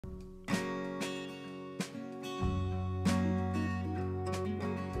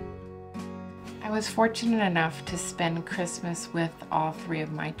I was fortunate enough to spend Christmas with all three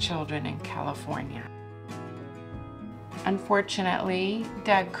of my children in California. Unfortunately,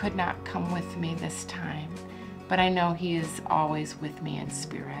 Doug could not come with me this time, but I know he is always with me in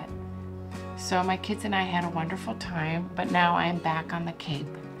spirit. So my kids and I had a wonderful time, but now I'm back on the Cape.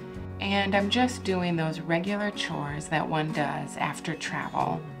 And I'm just doing those regular chores that one does after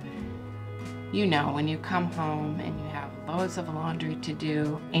travel. You know, when you come home and you have loads of laundry to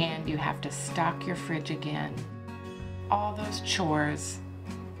do and you have to stock your fridge again. All those chores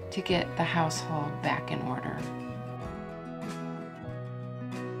to get the household back in order.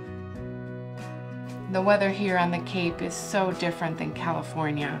 The weather here on the Cape is so different than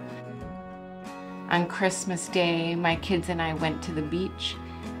California. On Christmas Day, my kids and I went to the beach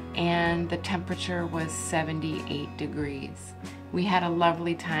and the temperature was 78 degrees. We had a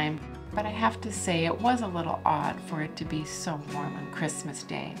lovely time, but I have to say it was a little odd for it to be so warm on Christmas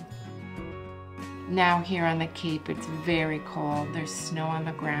Day. Now here on the Cape, it's very cold. There's snow on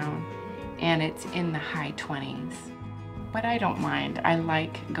the ground and it's in the high 20s. But I don't mind. I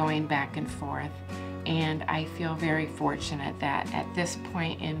like going back and forth. And I feel very fortunate that at this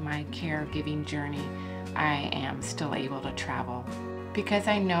point in my caregiving journey, I am still able to travel. Because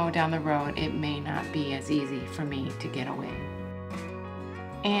I know down the road it may not be as easy for me to get away.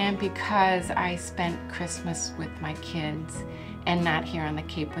 And because I spent Christmas with my kids and not here on the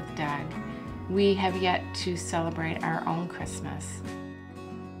Cape with Doug, we have yet to celebrate our own Christmas.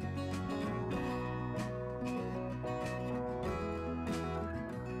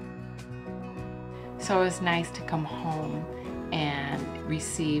 So it was nice to come home and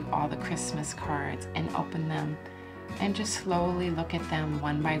receive all the Christmas cards and open them and just slowly look at them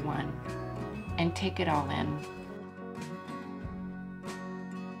one by one and take it all in.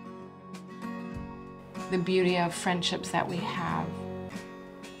 The beauty of friendships that we have,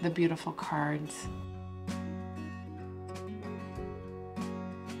 the beautiful cards.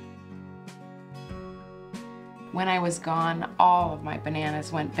 When I was gone, all of my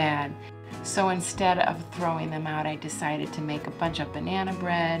bananas went bad. So instead of throwing them out, I decided to make a bunch of banana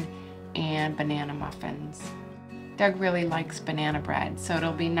bread and banana muffins. Doug really likes banana bread, so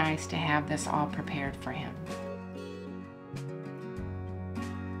it'll be nice to have this all prepared for him.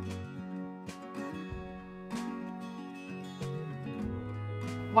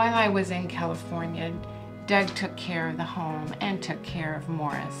 While I was in California, Doug took care of the home and took care of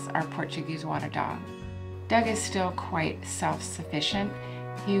Morris, our Portuguese water dog. Doug is still quite self-sufficient.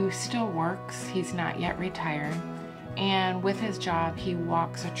 He still works, he's not yet retired, and with his job he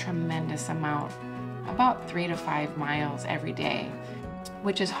walks a tremendous amount, about 3 to 5 miles every day,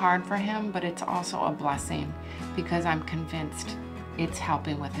 which is hard for him, but it's also a blessing because I'm convinced it's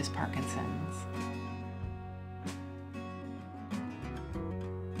helping with his Parkinson's.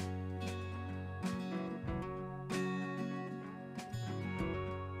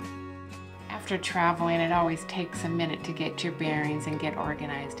 After traveling, it always takes a minute to get your bearings and get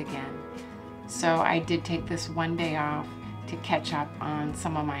organized again. So I did take this one day off to catch up on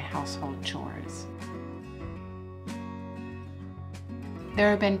some of my household chores. There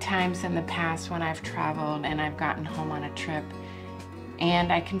have been times in the past when I've traveled and I've gotten home on a trip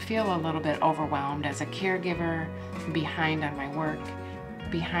and I can feel a little bit overwhelmed as a caregiver, behind on my work,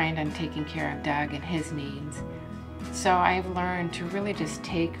 behind on taking care of Doug and his needs. So I've learned to really just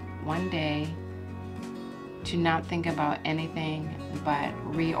take one day to not think about anything but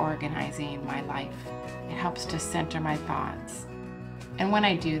reorganizing my life. It helps to center my thoughts. And when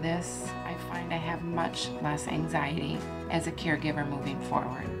I do this, I find I have much less anxiety as a caregiver moving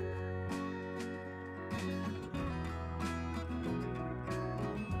forward.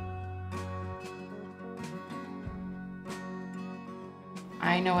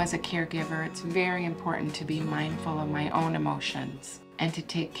 I know as a caregiver, it's very important to be mindful of my own emotions and to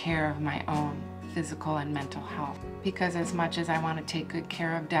take care of my own physical and mental health. Because as much as I want to take good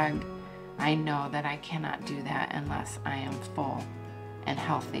care of Doug, I know that I cannot do that unless I am full and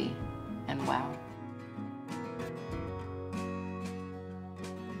healthy and well.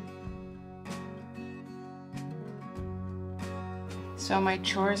 So my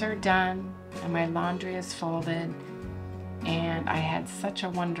chores are done and my laundry is folded, and I had such a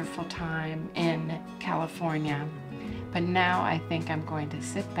wonderful time in California. But now I think I'm going to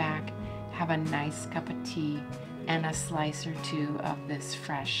sit back, have a nice cup of tea, and a slice or two of this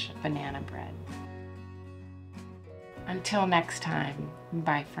fresh banana bread. Until next time,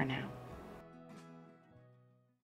 bye for now.